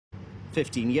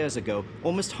15 years ago,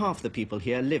 almost half the people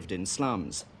here lived in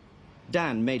slums.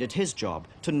 Dan made it his job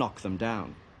to knock them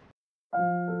down.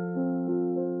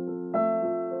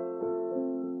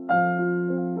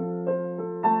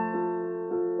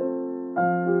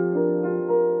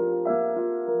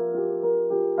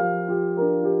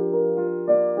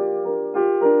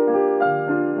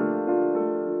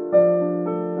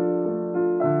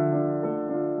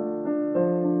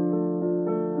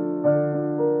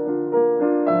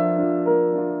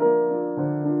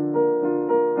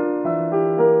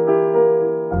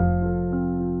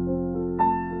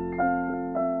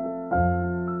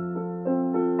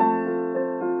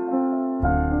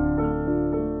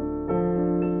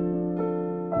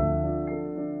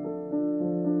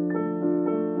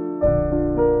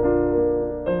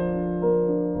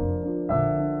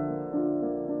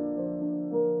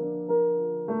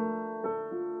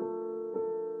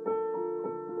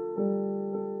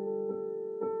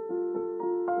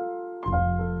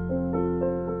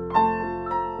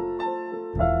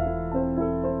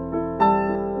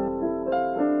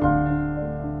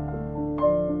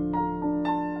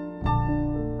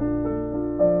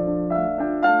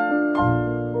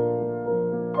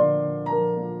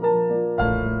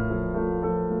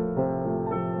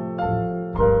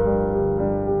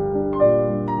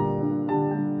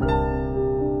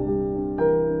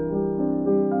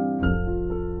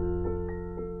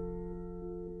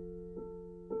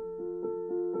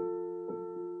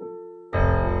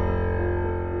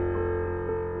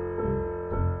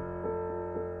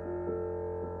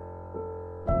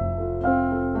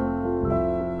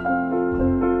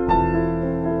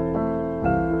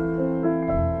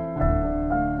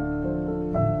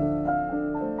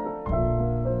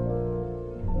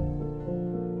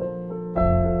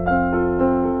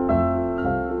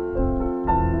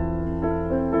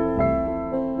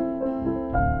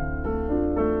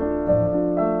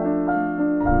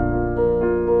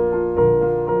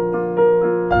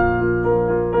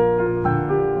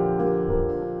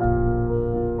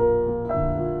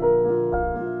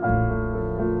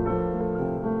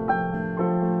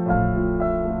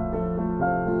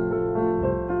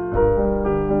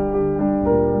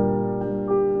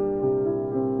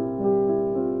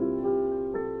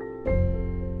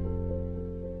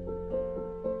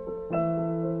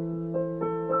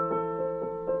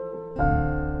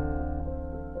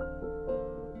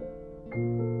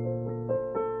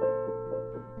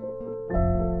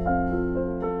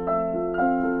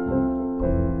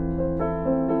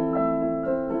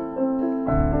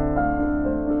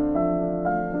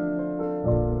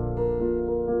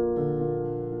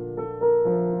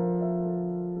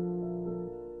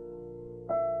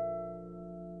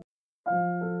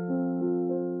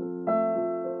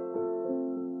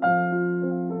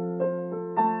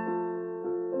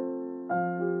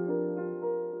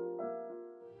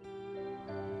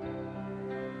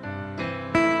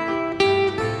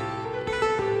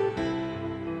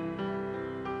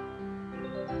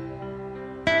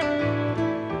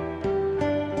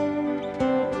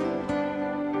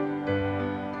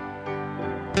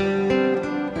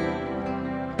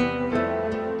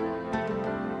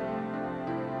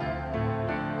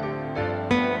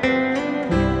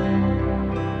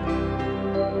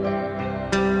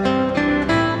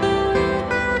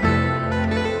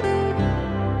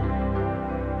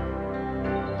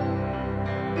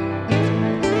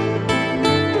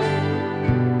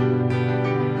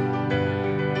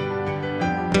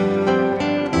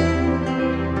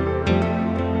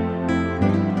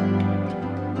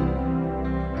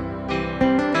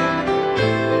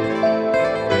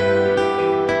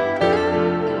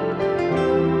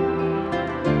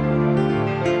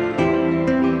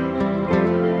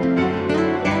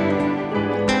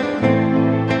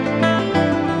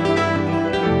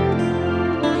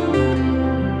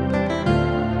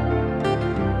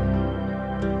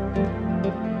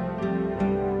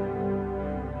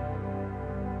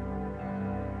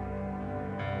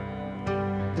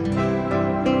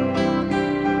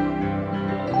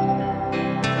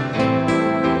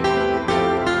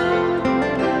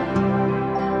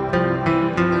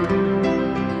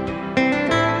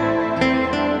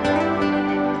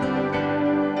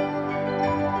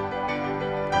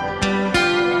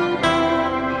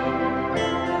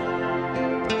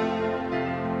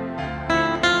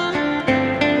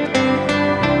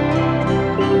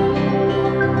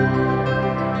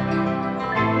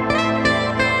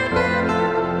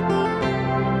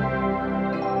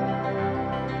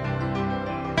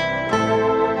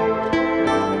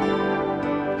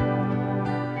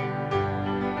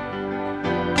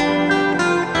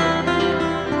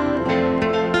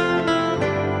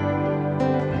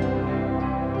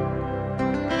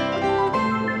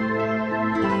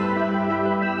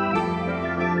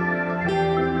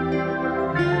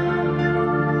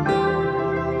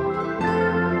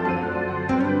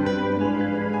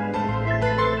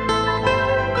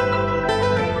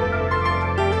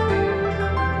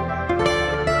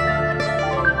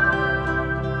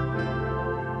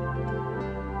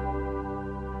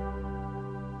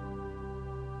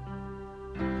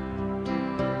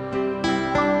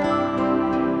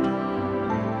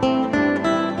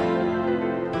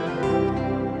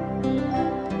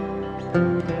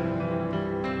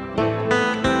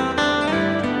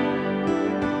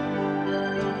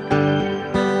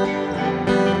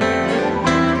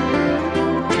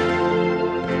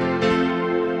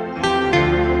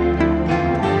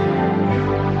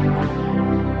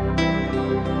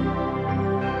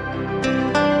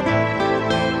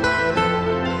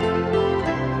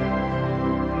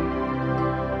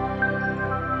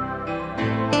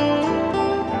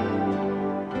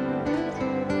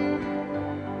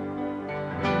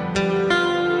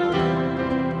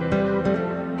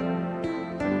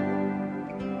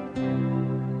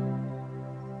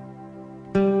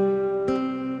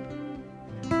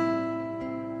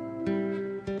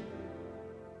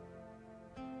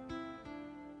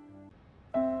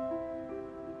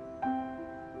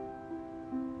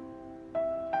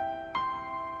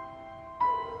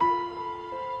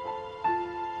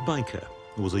 Byker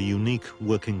was a unique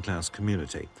working-class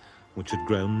community which had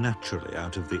grown naturally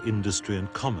out of the industry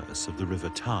and commerce of the River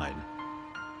Tyne.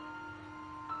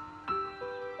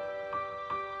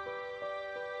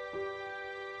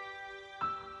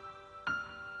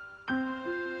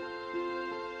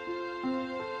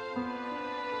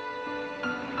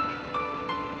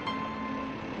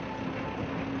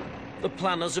 The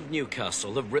planners of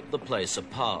Newcastle have ripped the place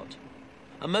apart.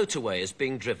 A motorway is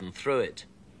being driven through it.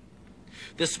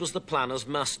 This was the planners'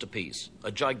 masterpiece,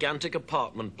 a gigantic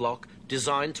apartment block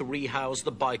designed to rehouse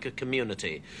the biker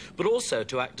community, but also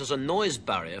to act as a noise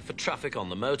barrier for traffic on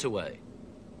the motorway.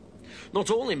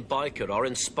 Not all in Byker are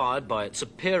inspired by its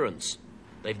appearance.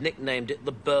 They've nicknamed it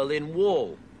the Berlin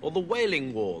Wall, or the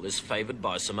Wailing Wall is favoured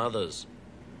by some others.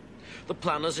 The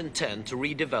planners intend to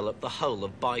redevelop the whole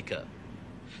of Byker.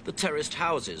 The terraced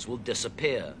houses will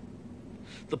disappear.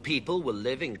 The people will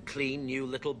live in clean new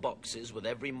little boxes with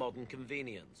every modern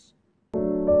convenience.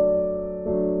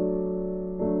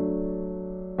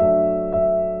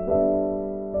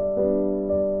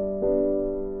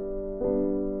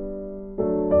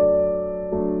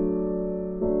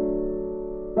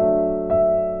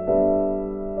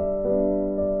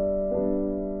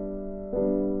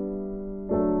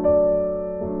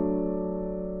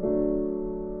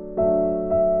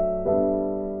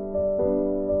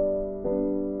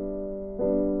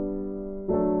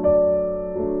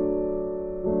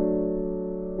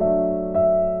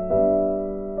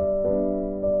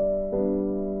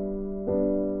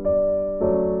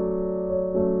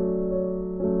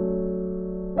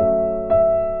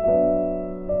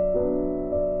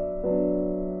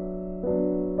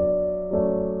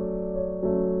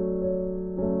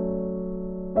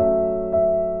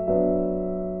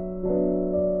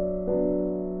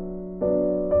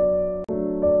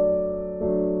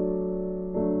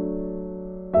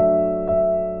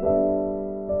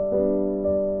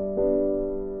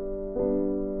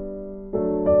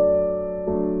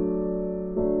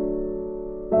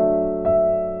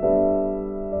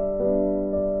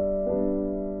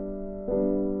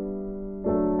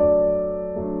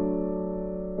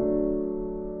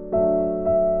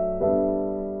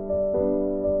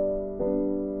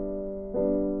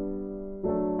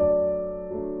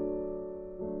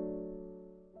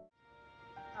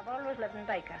 Lived in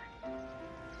Byker.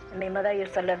 And my mother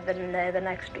used to live in the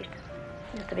next street.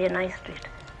 It used to be a nice street.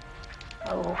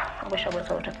 Oh, I wish I was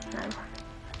out of it now.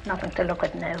 Nothing to look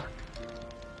at now.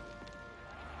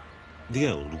 The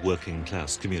old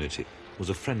working-class community was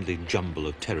a friendly jumble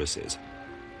of terraces.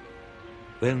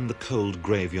 Then the cold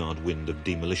graveyard wind of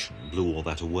demolition blew all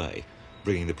that away,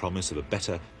 bringing the promise of a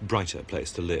better, brighter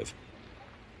place to live.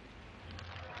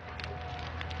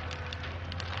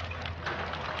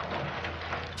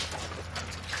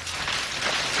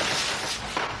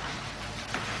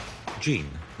 Jean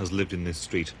has lived in this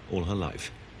street all her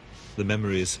life. The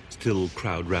memories still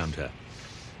crowd round her.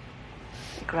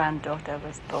 My granddaughter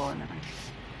was born and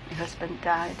my husband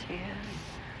died here.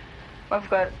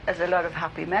 There's a lot of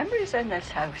happy memories in this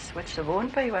house, which there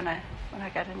won't be when I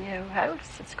get a new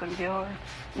house. It's going to be all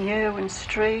new and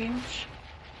strange.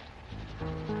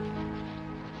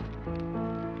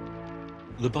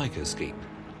 The Byker scheme,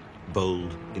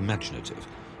 bold, imaginative,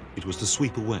 it was to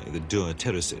sweep away the dour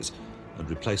terraces and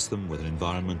replace them with an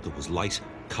environment that was light,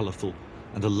 colourful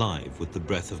and alive with the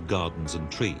breath of gardens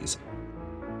and trees.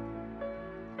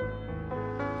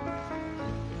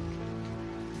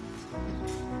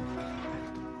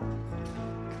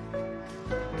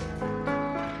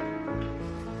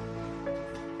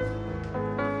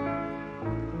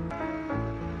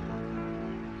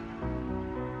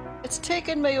 It's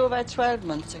taken me over 12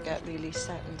 months to get really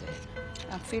settled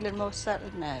in. I'm feeling more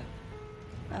settled now.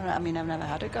 I mean, I've never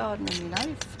had a garden in my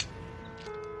life.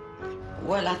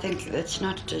 Well, I think it's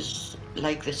not as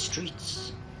like the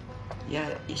streets.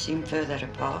 Yeah, you seem further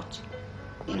apart,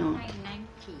 you know. 19,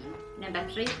 number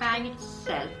 3 buying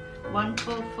itself,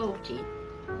 1440.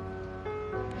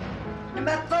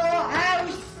 Number 4,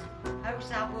 house!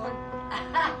 House I won.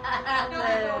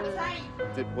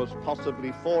 It was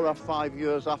possibly 4 or 5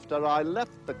 years after I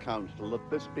left the council that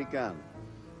this began.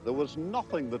 There was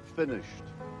nothing that finished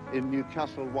in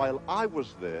Newcastle while I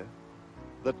was there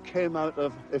that came out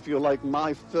of, if you like,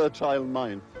 my fertile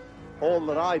mind. All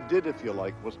that I did, if you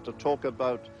like, was to talk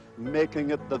about making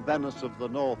it the Venice of the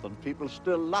North, and people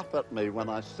still laugh at me when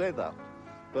I say that.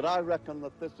 But I reckon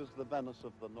that this is the Venice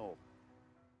of the North.